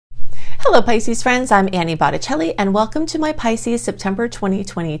Hello Pisces friends, I'm Annie Botticelli and welcome to my Pisces September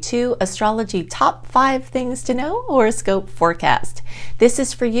 2022 Astrology Top 5 Things to Know Horoscope Forecast. This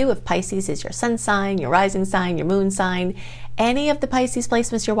is for you if Pisces is your sun sign, your rising sign, your moon sign, any of the Pisces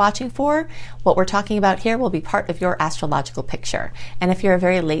placements you're watching for. What we're talking about here will be part of your astrological picture. And if you're a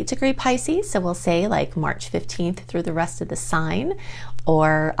very late degree Pisces, so we'll say like March 15th through the rest of the sign,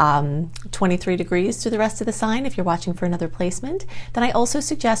 or 23 degrees to the rest of the sign if you're watching for another placement, then I also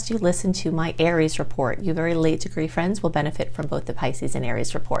suggest you listen to my Aries report. You very late degree friends will benefit from both the Pisces and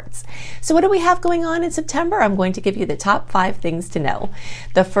Aries reports. So what do we have going on in September? I'm going to give you the top 5 things to know.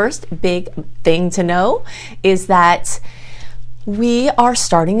 The first big thing to know is that we are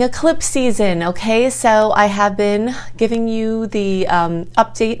starting eclipse season, okay? So I have been giving you the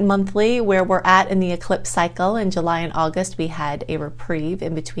update monthly where we're at in the eclipse cycle. In July and August, we had a reprieve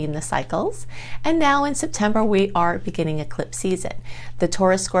in between the cycles. And now in September, we are beginning eclipse season. The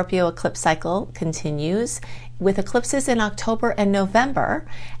Taurus-Scorpio eclipse cycle continues with eclipses in October and November.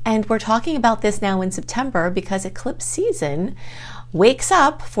 And we're talking about this now in September because eclipse season wakes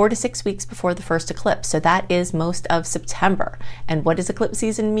up 4 to 6 weeks before the first eclipse. So that is most of September. And what does eclipse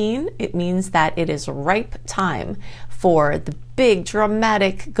season mean? It means that it is ripe time for the big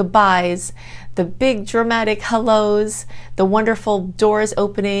dramatic goodbyes, the big dramatic hellos, the wonderful doors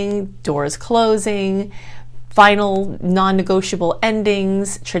opening, doors closing, final non-negotiable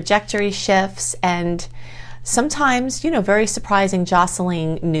endings, trajectory shifts, and sometimes, very surprising,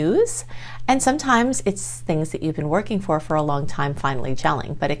 jostling news. And sometimes it's things that you've been working for a long time finally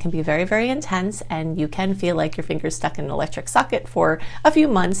gelling. But it can be very, very intense, and you can feel like your finger's stuck in an electric socket for a few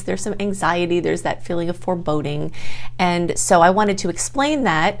months. There's some anxiety. There's that feeling of foreboding. And so I wanted to explain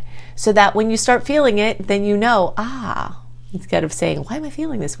that so that when you start feeling it, then you know, instead of saying, why am I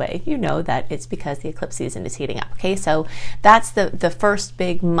feeling this way? You know that it's because the eclipse season is heating up. Okay, so that's the first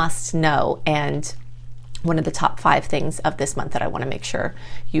big must know, and one of the top 5 things of this month that I want to make sure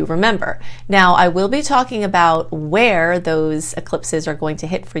you remember. Now, I will be talking about where those eclipses are going to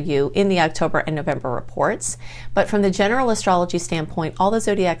hit for you in the October and November reports. But from the general astrology standpoint, all the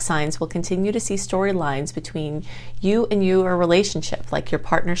zodiac signs will continue to see storylines between you and your relationship, like your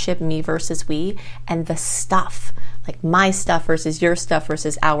partnership, me versus we, and the stuff, like my stuff versus your stuff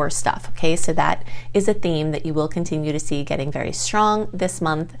versus our stuff. Okay, so that is a theme that you will continue to see getting very strong this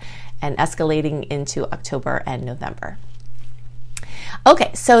month and escalating into October and November.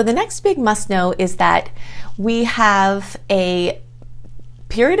 Okay, so the next big must know is that we have a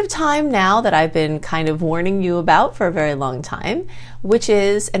period of time now that I've been kind of warning you about for a very long time, which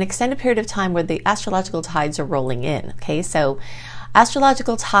is an extended period of time where the astrological tides are rolling in. Okay, so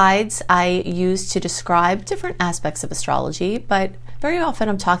astrological tides I use to describe different aspects of astrology, but very often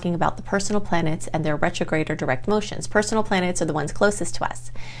I'm talking about the personal planets and their retrograde or direct motions. Personal planets are the ones closest to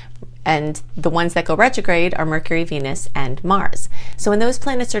us, and the ones that go retrograde are Mercury, Venus, and Mars. So when those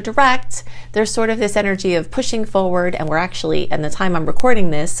planets are direct, there's sort of this energy of pushing forward, and we're actually, and the time I'm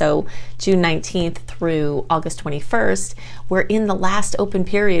recording this, so June 19th through August 21st, we're in the last open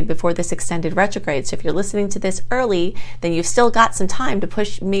period before this extended retrograde. So if you're listening to this early, then you've still got some time to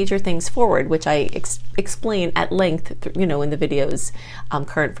push major things forward, which I explain at length, in the videos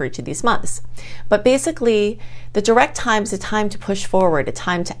current for each of these months. But basically, the direct time is a time to push forward, a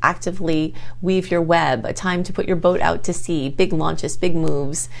time to actively weave your web, a time to put your boat out to sea, big launches, big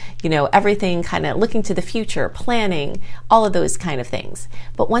moves, everything kind of looking to the future, planning, all of those kind of things.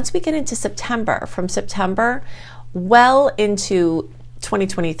 But once we get into September, from September well into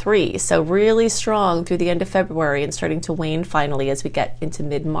 2023, so really strong through the end of February and starting to wane finally as we get into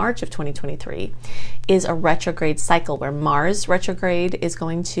mid-March of 2023, is a retrograde cycle where Mars retrograde is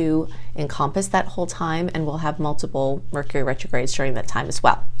going to encompass that whole time, and we'll have multiple Mercury retrogrades during that time as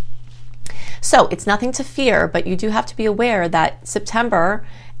well. So it's nothing to fear, but you do have to be aware that September,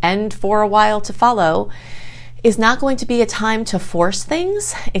 and for a while to follow, is not going to be a time to force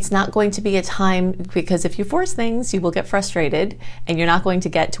things. It's not going to be a time, because if you force things, you will get frustrated and you're not going to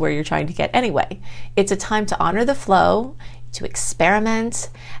get to where you're trying to get anyway. It's a time to honor the flow, to experiment,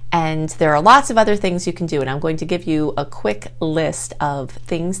 and there are lots of other things you can do. And I'm going to give you a quick list of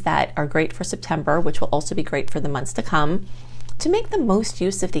things that are great for September, which will also be great for the months to come, to make the most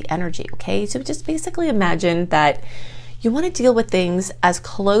use of the energy, okay? So just basically imagine that you want to deal with things as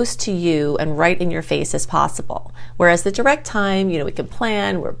close to you and right in your face as possible. Whereas the direct time, we can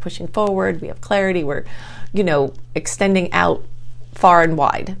plan, we're pushing forward, we have clarity, we're, extending out far and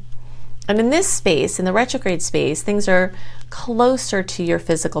wide. And in this space, in the retrograde space, things are closer to your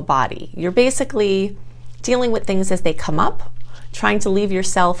physical body. You're basically dealing with things as they come up, trying to leave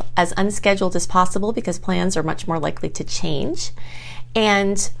yourself as unscheduled as possible because plans are much more likely to change.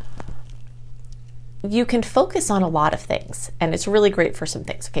 And you can focus on a lot of things, and it's really great for some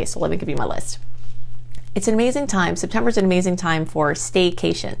things. Okay, so let me give you my list. It's an amazing time. September's an amazing time for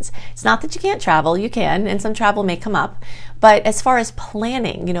staycations. It's not that you can't travel, you can, and some travel may come up. But as far as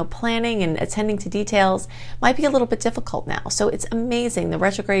planning, planning and attending to details might be a little bit difficult now. So it's amazing. The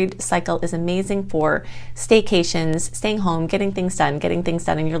retrograde cycle is amazing for staycations, staying home, getting things done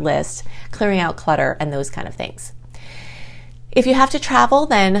in your list, clearing out clutter, and those kind of things. If you have to travel,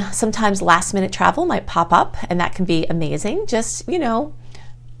 then sometimes last minute travel might pop up, and that can be amazing. Just,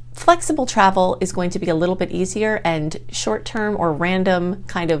 flexible travel is going to be a little bit easier, and short-term or random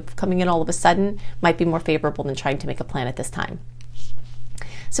kind of coming in all of a sudden might be more favorable than trying to make a plan at this time.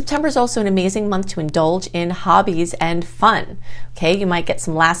 September is also an amazing month to indulge in hobbies and fun. Okay, you might get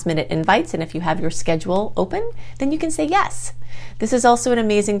some last-minute invites, and if you have your schedule open, then you can say yes. This is also an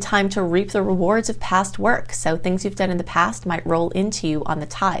amazing time to reap the rewards of past work. So things you've done in the past might roll into you on the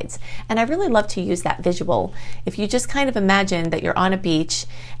tides. And I really love to use that visual. If you just kind of imagine that you're on a beach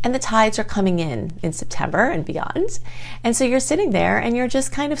and the tides are coming in September and beyond. And so you're sitting there and you're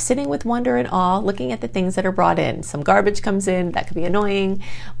just kind of sitting with wonder and awe, looking at the things that are brought in. Some garbage comes in, that could be annoying,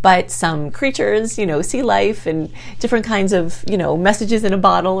 but some creatures, sea life and different kinds of, messages in a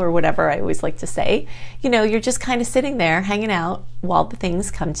bottle or whatever I always like to say. You're just kind of sitting there hanging out while the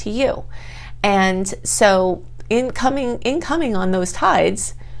things come to you. And so incoming on those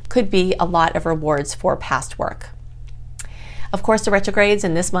tides could be a lot of rewards for past work. Of course, the retrogrades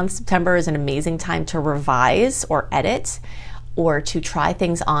in this month, September, is an amazing time to revise or edit or to try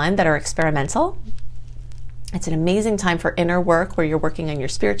things on that are experimental. It's an amazing time for inner work where you're working on your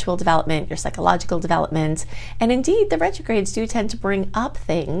spiritual development, your psychological development. And indeed, the retrogrades do tend to bring up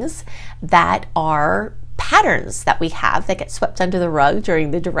things that are patterns that we have that get swept under the rug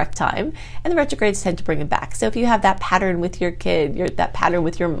during the direct time, and the retrogrades tend to bring them back. So if you have that pattern with your kid, that pattern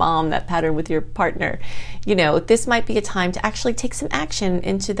with your mom, that pattern with your partner, this might be a time to actually take some action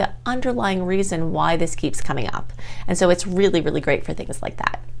into the underlying reason why this keeps coming up. And so it's really, really great for things like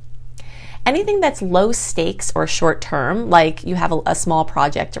that. Anything that's low stakes or short term, like you have a small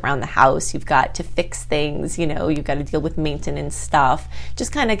project around the house, you've got to fix things, you've got to deal with maintenance stuff,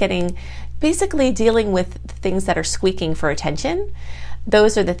 just kind of basically dealing with things that are squeaking for attention.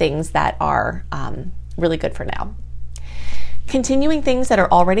 Those are the things that are really good for now. Continuing things that are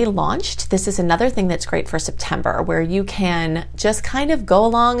already launched. This is another thing that's great for September, where you can just kind of go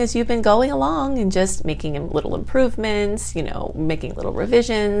along as you've been going along and just making little improvements, making little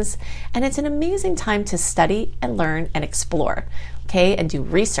revisions. And it's an amazing time to study and learn and explore, okay, and do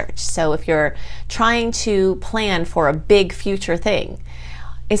research. So if you're trying to plan for a big future thing,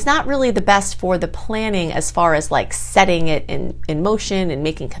 it's not really the best for the planning as far as setting it in motion and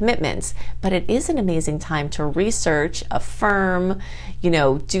making commitments, but it is an amazing time to research, affirm,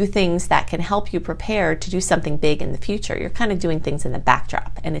 do things that can help you prepare to do something big in the future. You're kind of doing things in the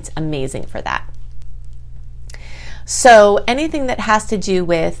backdrop, and it's amazing for that. So anything that has to do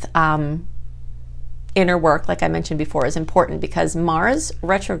with inner work, like I mentioned before, is important because Mars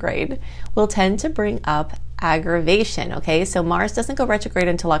retrograde will tend to bring up aggravation. Okay, so Mars doesn't go retrograde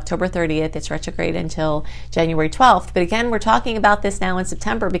until October 30th. It's retrograde until January 12th. But again, we're talking about this now in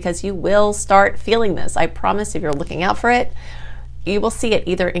September because you will start feeling this. I promise, if you're looking out for it, you will see it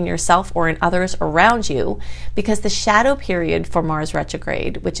either in yourself or in others around you, because the shadow period for Mars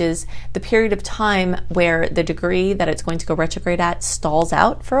retrograde, which is the period of time where the degree that it's going to go retrograde at stalls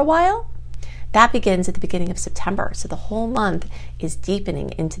out for a while, that begins at the beginning of September. So the whole month is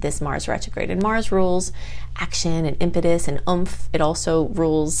deepening into this Mars retrograde. And Mars rules action and impetus and oomph. It also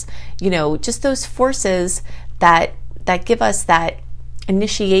rules, just those forces that give us that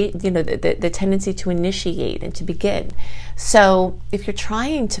initiate, the tendency to initiate and to begin. So if you're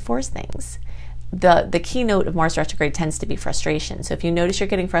trying to force things, the keynote of Mars retrograde tends to be frustration. So if you notice you're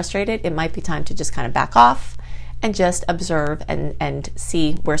getting frustrated, it might be time to just kind of back off and just observe and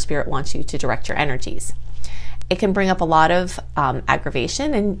see where Spirit wants you to direct your energies. It can bring up a lot of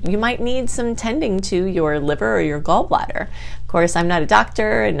aggravation, and you might need some tending to your liver or your gallbladder. Of course, I'm not a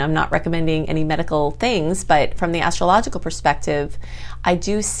doctor and I'm not recommending any medical things, but from the astrological perspective, I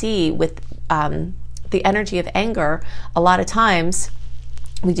do see with the energy of anger, a lot of times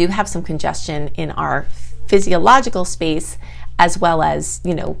we do have some congestion in our physiological space as well as,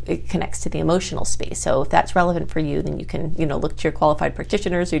 it connects to the emotional space. So if that's relevant for you, then you can, look to your qualified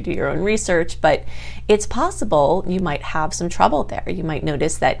practitioners or do your own research. But it's possible you might have some trouble there. You might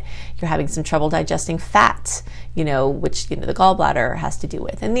notice that you're having some trouble digesting fat, which, the gallbladder has to do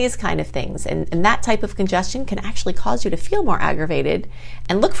with, and these kind of things. And that type of congestion can actually cause you to feel more aggravated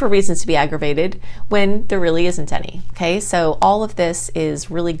and look for reasons to be aggravated when there really isn't any. Okay, so all of this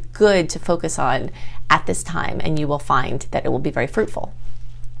is really good to focus on at this time, and you will find that it will be very fruitful.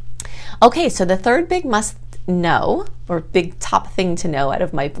 Okay, so the third big must know, or big top thing to know out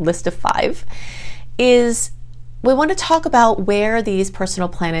of my list of 5, is we want to talk about where these personal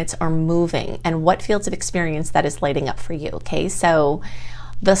planets are moving and what fields of experience that is lighting up for you. Okay, so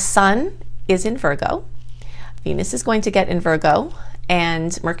the Sun is in Virgo, Venus is going to get in Virgo,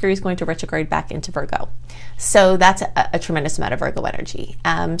 and Mercury is going to retrograde back into Virgo. So that's a tremendous amount of Virgo energy.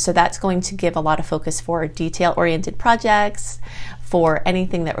 So that's going to give a lot of focus for detail-oriented projects, for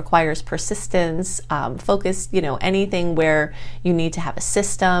anything that requires persistence, focus, anything where you need to have a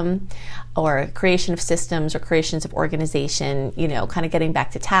system or creation of systems or creations of organization, kind of getting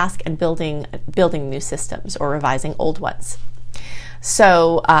back to task and building new systems or revising old ones.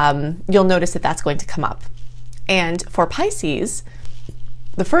 So you'll notice that that's going to come up. And for Pisces,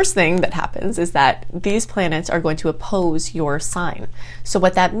 the first thing that happens is that these planets are going to oppose your sign. So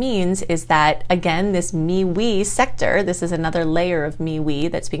what that means is that, again, this me-we sector, this is another layer of me-we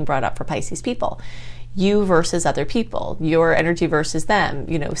that's being brought up for Pisces people. You versus other people, your energy versus them,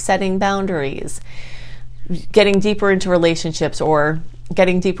 setting boundaries, getting deeper into relationships, or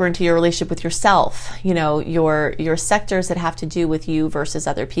getting deeper into your relationship with yourself. Your sectors that have to do with you versus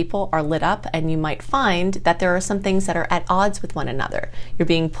other people are lit up, and you might find that there are some things that are at odds with one another. You're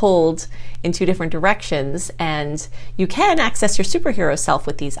being pulled in 2 different directions, and you can access your superhero self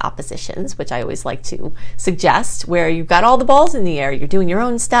with these oppositions, which I always like to suggest, where you've got all the balls in the air, you're doing your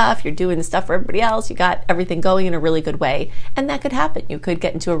own stuff, you're doing the stuff for everybody else, you got everything going in a really good way, and that could happen. You could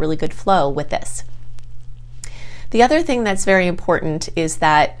get into a really good flow with this. The other thing that's very important is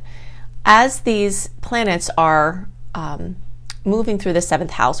that as these planets are moving through the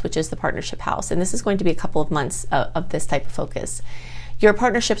 7th house, which is the partnership house, and this is going to be a couple of months of this type of focus, your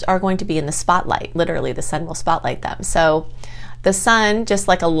partnerships are going to be in the spotlight. Literally, the sun will spotlight them. So the sun, just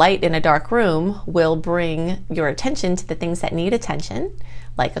like a light in a dark room, will bring your attention to the things that need attention,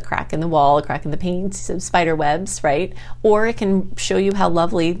 like a crack in the wall, a crack in the paint, some spider webs, right? Or it can show you how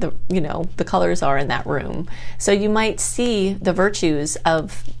lovely the colors are in that room. So you might see the virtues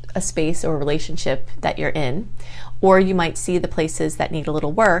of a space or a relationship that you're in, or you might see the places that need a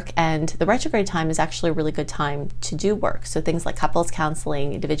little work, and the retrograde time is actually a really good time to do work. So things like couples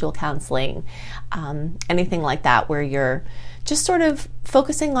counseling, individual counseling, anything like that, where you're just sort of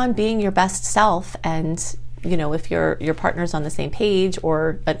focusing on being your best self. And if your partner's on the same page,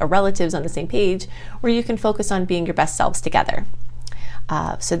 or a relative's on the same page, where you can focus on being your best selves together.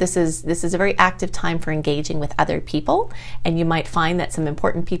 So this is a very active time for engaging with other people, and you might find that some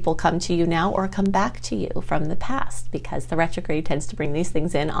important people come to you now or come back to you from the past, because the retrograde tends to bring these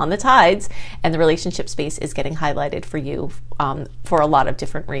things in on the tides, and the relationship space is getting highlighted for you for a lot of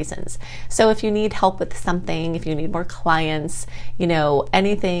different reasons. So if you need help with something, if you need more clients,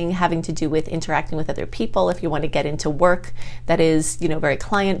 anything having to do with interacting with other people, if you want to get into work that is, very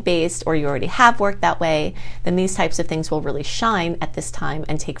client-based, or you already have work that way, then these types of things will really shine at this time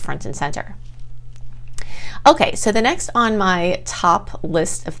and take front and center. Okay, so the next on my top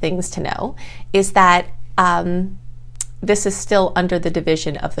list of things to know is that this is still under the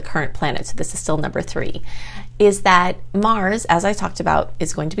division of the current planet, so this is still number 3, is that Mars, as I talked about,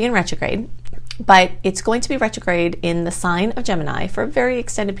 is going to be in retrograde, but it's going to be retrograde in the sign of Gemini for a very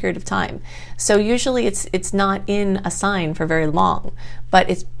extended period of time. So usually it's not in a sign for very long, but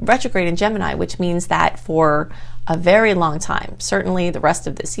it's retrograde in Gemini, which means that for a very long time, certainly the rest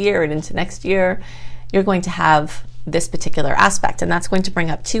of this year and into next year, you're going to have this particular aspect, and that's going to bring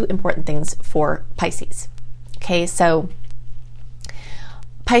up 2 important things for Pisces. Okay, so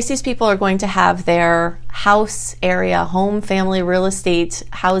Pisces people are going to have their house area, home, family, real estate,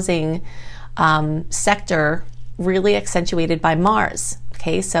 housing sector really accentuated by Mars.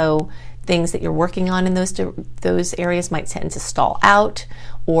 Okay, so things that you're working on in those areas might tend to stall out,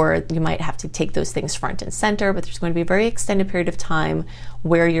 or you might have to take those things front and center, but there's going to be a very extended period of time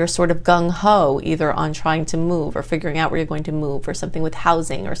where you're sort of gung-ho either on trying to move or figuring out where you're going to move, or something with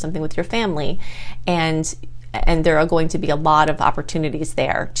housing or something with your family, and there are going to be a lot of opportunities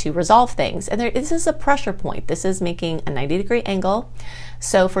there to resolve things. And this is a pressure point. This is making a 90-degree angle.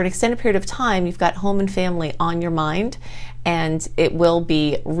 So for an extended period of time, you've got home and family on your mind, and it will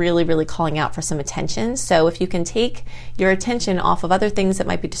be really, really calling out for some attention. So if you can take your attention off of other things that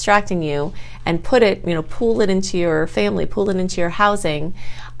might be distracting you and put it, pool it into your family, pull it into your housing,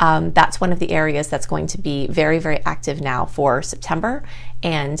 that's one of the areas that's going to be very, very active now for September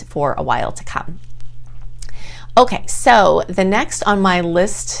and for a while to come. Okay, so the next on my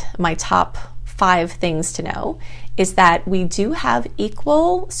list, my top 5 things to know, is that we do have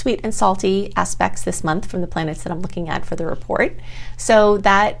equal sweet and salty aspects this month from the planets that I'm looking at for the report. So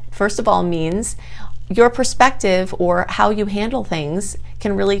that, first of all, means your perspective or how you handle things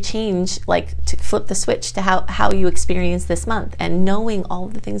can really change, like to flip the switch to how you experience this month. And knowing all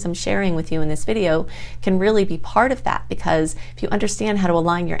of the things I'm sharing with you in this video can really be part of that, because if you understand how to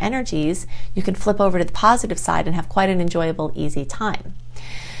align your energies, you can flip over to the positive side and have quite an enjoyable, easy time.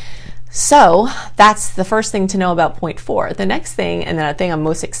 So that's the first thing to know about point 4. The next thing, and the thing I'm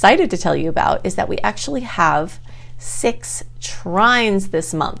most excited to tell you about, is that we actually have 6 trines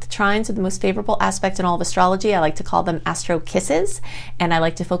this month. Trines are the most favorable aspect in all of astrology. I like to call them astro kisses, and I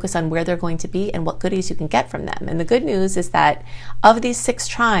like to focus on where they're going to be and what goodies you can get from them. And the good news is that of these 6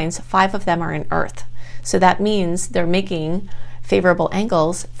 trines, 5 of them are in Earth. So that means they're making favorable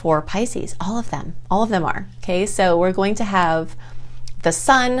angles for Pisces. All of them are. Okay, so we're going to have the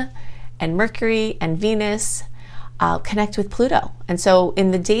Sun and Mercury and Venus connect with Pluto. And so in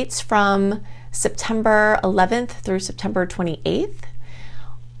the dates from September 11th through September 28th,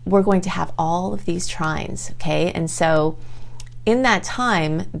 we're going to have all of these trines, okay? And so in that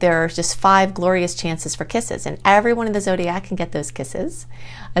time, there are just 5 glorious chances for kisses, and everyone in the zodiac can get those kisses,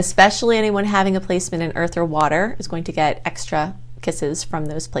 especially anyone having a placement in earth or water is going to get extra kisses from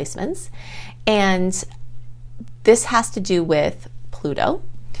those placements. And this has to do with Pluto,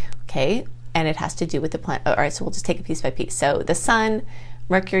 okay? And it has to do with the planet. All right, so we'll just take it piece by piece. So the Sun,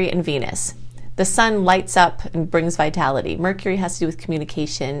 Mercury, and Venus. The Sun lights up and brings vitality. Mercury has to do with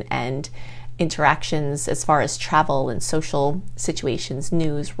communication and interactions as far as travel and social situations,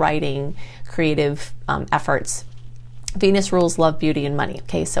 news, writing, creative efforts. Venus rules love, beauty, and money.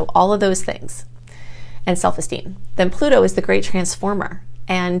 Okay, so all of those things, and self-esteem. Then Pluto is the great transformer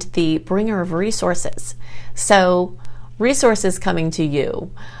and the bringer of resources. So resources coming to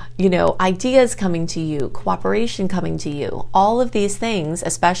you, ideas coming to you, cooperation coming to you, all of these things,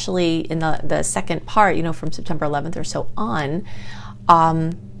 especially in the second part, from September 11th or so on,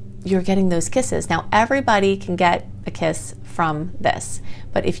 you're getting those kisses. Now, everybody can get a kiss from this,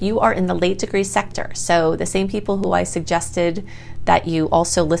 but if you are in the late degree sector, so the same people who I suggested that you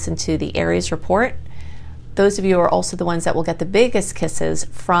also listen to the Aries report, those of you are also the ones that will get the biggest kisses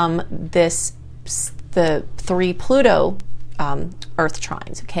from the 3 Pluto Earth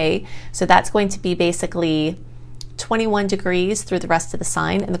trines, okay? So that's going to be basically 21 degrees through the rest of the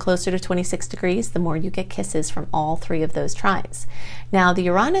sign, and the closer to 26 degrees, the more you get kisses from all 3 of those trines. Now, the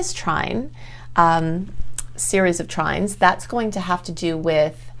Uranus trine, series of trines, that's going to have to do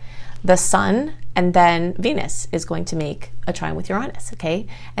with the Sun, and then Venus is going to make a trine with Uranus, okay?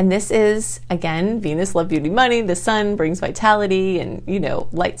 And this is, again, Venus, love, beauty, money. The Sun brings vitality and,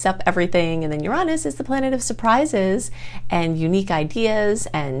 lights up everything. And then Uranus is the planet of surprises and unique ideas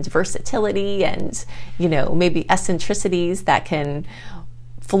and versatility and, maybe eccentricities that can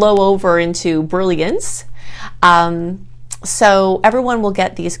flow over into brilliance. So everyone will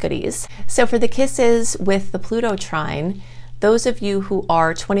get these goodies. So for the kisses with the Pluto trine, those of you who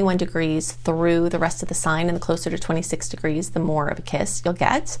are 21 degrees through the rest of the sign and the closer to 26 degrees, the more of a kiss you'll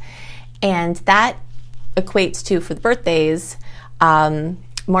get. And that equates to, for the birthdays,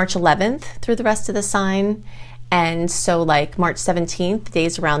 March 11th through the rest of the sign. And so like March 17th,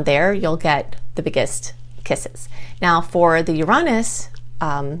 days around there, you'll get the biggest kisses. Now for the Uranus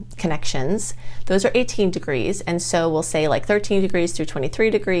connections, those are 18 degrees. And so we'll say like 13 degrees through 23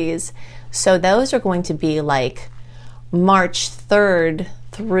 degrees. So those are going to be like March 3rd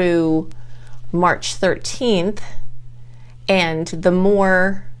through March 13th, and the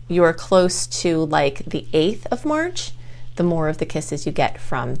more you're close to like the 8th of March, the more of the kisses you get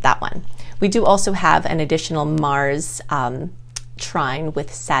from that one. We do also have an additional Mars trine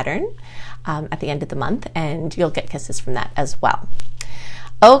with Saturn at the end of the month, and you'll get kisses from that as well.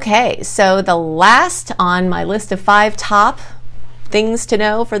 Okay, so the last on my list of 5 top things to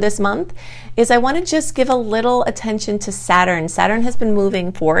know for this month is I want to just give a little attention to Saturn. Saturn has been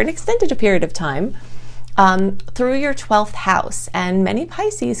moving for an extended period of time through your 12th house, and many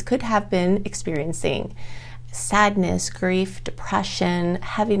Pisces could have been experiencing sadness, grief, depression,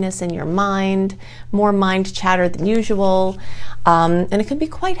 heaviness in your mind, more mind chatter than usual, and it can be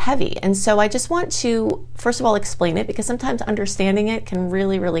quite heavy. And so I just want to, first of all, explain it, because sometimes understanding it can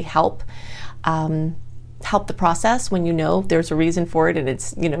really, really help help the process when you know there's a reason for it and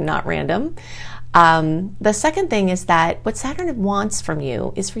it's, not random. The second thing is that what Saturn wants from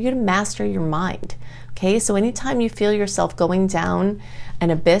you is for you to master your mind. Okay, so anytime you feel yourself going down an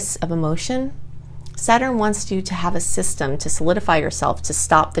abyss of emotion, Saturn wants you to have a system to solidify yourself to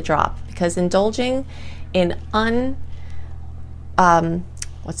stop the drop, because indulging in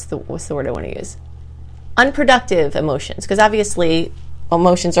what's the word I want to use? Unproductive emotions, because obviously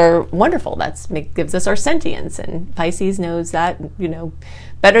emotions are wonderful. Gives us our sentience, and Pisces knows that,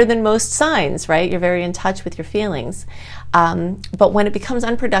 better than most signs, right? You're very in touch with your feelings. But when it becomes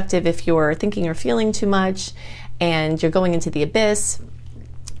unproductive, if you're thinking or feeling too much and you're going into the abyss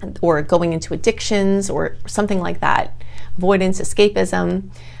or going into addictions or something like that, avoidance,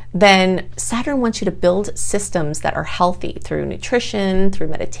 escapism, then Saturn wants you to build systems that are healthy through nutrition, through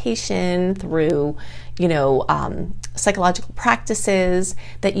meditation, through, psychological practices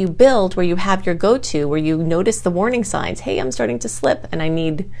that you build where you have your go-to, where you notice the warning signs. Hey, I'm starting to slip and I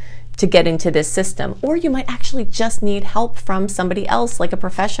need to get into this system. Or you might actually just need help from somebody else, like a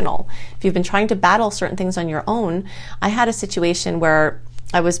professional. If you've been trying to battle certain things on your own, I had a situation where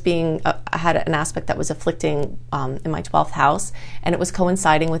I had an aspect that was afflicting in my 12th house, and it was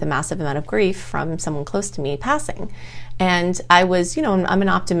coinciding with a massive amount of grief from someone close to me passing. And I was, I'm an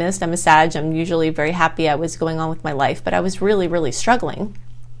optimist, I'm a Sag, I'm usually very happy I was going on with my life, but I was really, really struggling.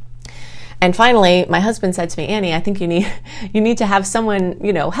 And finally, my husband said to me, Annie, I think you need to have someone,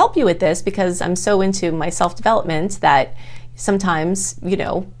 help you with this, because I'm so into my self-development that sometimes,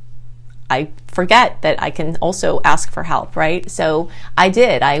 I forget that I can also ask for help, right? So I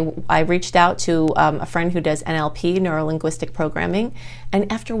did. I reached out to a friend who does NLP, neuro-linguistic programming, and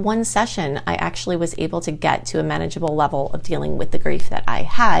after one session, I actually was able to get to a manageable level of dealing with the grief that I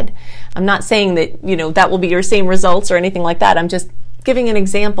had. I'm not saying that, that will be your same results or anything like that. I'm just giving an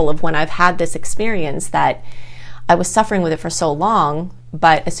example of when I've had this experience that I was suffering with it for so long,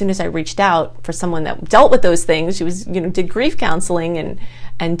 but as soon as I reached out for someone that dealt with those things, she was, did grief counseling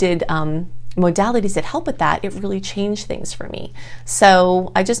and did modalities that help with that, it really changed things for me.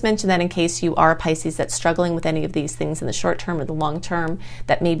 So I just mentioned that in case you are a Pisces that's struggling with any of these things in the short term or the long term,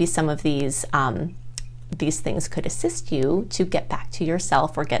 that maybe some of these things could assist you to get back to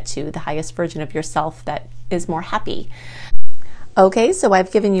yourself or get to the highest version of yourself that is more happy. Okay, so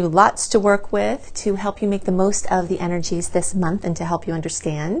I've given you lots to work with to help you make the most of the energies this month and to help you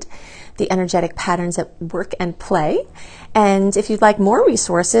understand the energetic patterns at work and play. And if you'd like more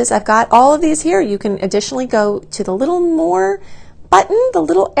resources, I've got all of these here. You can additionally go to the little more button, the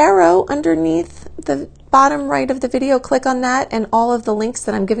little arrow underneath the bottom right of the video. Click on that, and all of the links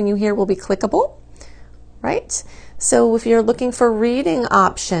that I'm giving you here will be clickable, right? So if you're looking for reading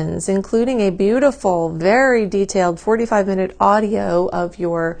options, including a beautiful, very detailed 45-minute audio of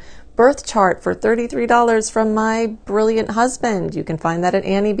your birth chart for $33 from my brilliant husband, you can find that at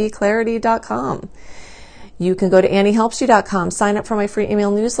anniebclarity.com. You can go to anniehelpsyou.com, sign up for my free email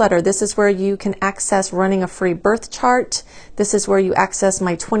newsletter. This is where you can access running a free birth chart. This is where you access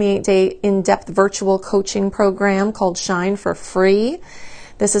my 28-day in-depth virtual coaching program called Shine for free.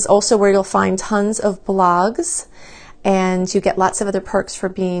 This is also where you'll find tons of blogs, and you get lots of other perks for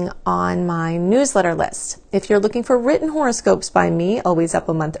being on my newsletter list. If you're looking for written horoscopes by me, always up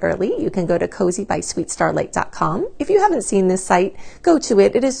a month early, you can go to cozybysweetstarlight.com. If you haven't seen this site, go to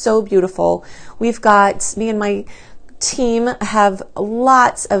it. It is so beautiful. We've got, me and my team have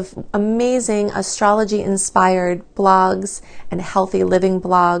lots of amazing astrology-inspired blogs and healthy living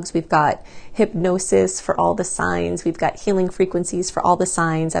blogs. We've got hypnosis for all the signs. We've got healing frequencies for all the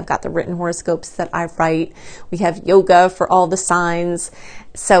signs. I've got the written horoscopes that I write. We have yoga for all the signs.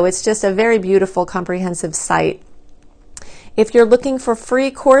 So it's just a very beautiful, comprehensive site. If you're looking for free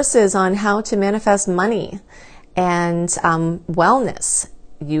courses on how to manifest money and wellness,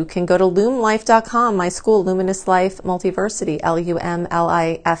 you can go to lumlife.com, my school, Luminous Life Multiversity,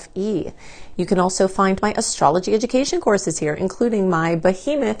 LUMLIFE. You can also find my astrology education courses here, including my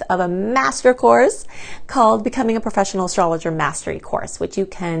behemoth of a master course called Becoming a Professional Astrologer Mastery Course, which you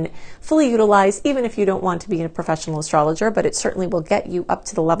can fully utilize even if you don't want to be a professional astrologer, but it certainly will get you up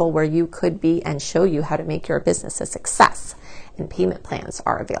to the level where you could be and show you how to make your business a success. And payment plans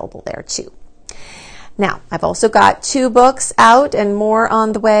are available there too. Now, I've also got 2 books out and more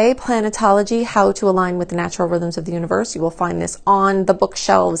on the way. Planetology, How to Align with the Natural Rhythms of the Universe. You will find this on the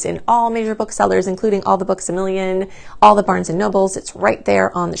bookshelves in all major booksellers, including all the Books A Million, all the Barnes & Nobles. It's right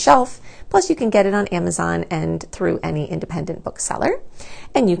there on the shelf. Plus, you can get it on Amazon and through any independent bookseller.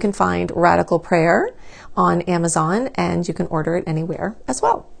 And you can find Radical Prayer on Amazon, and you can order it anywhere as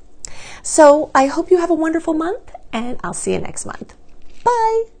well. So I hope you have a wonderful month, and I'll see you next month.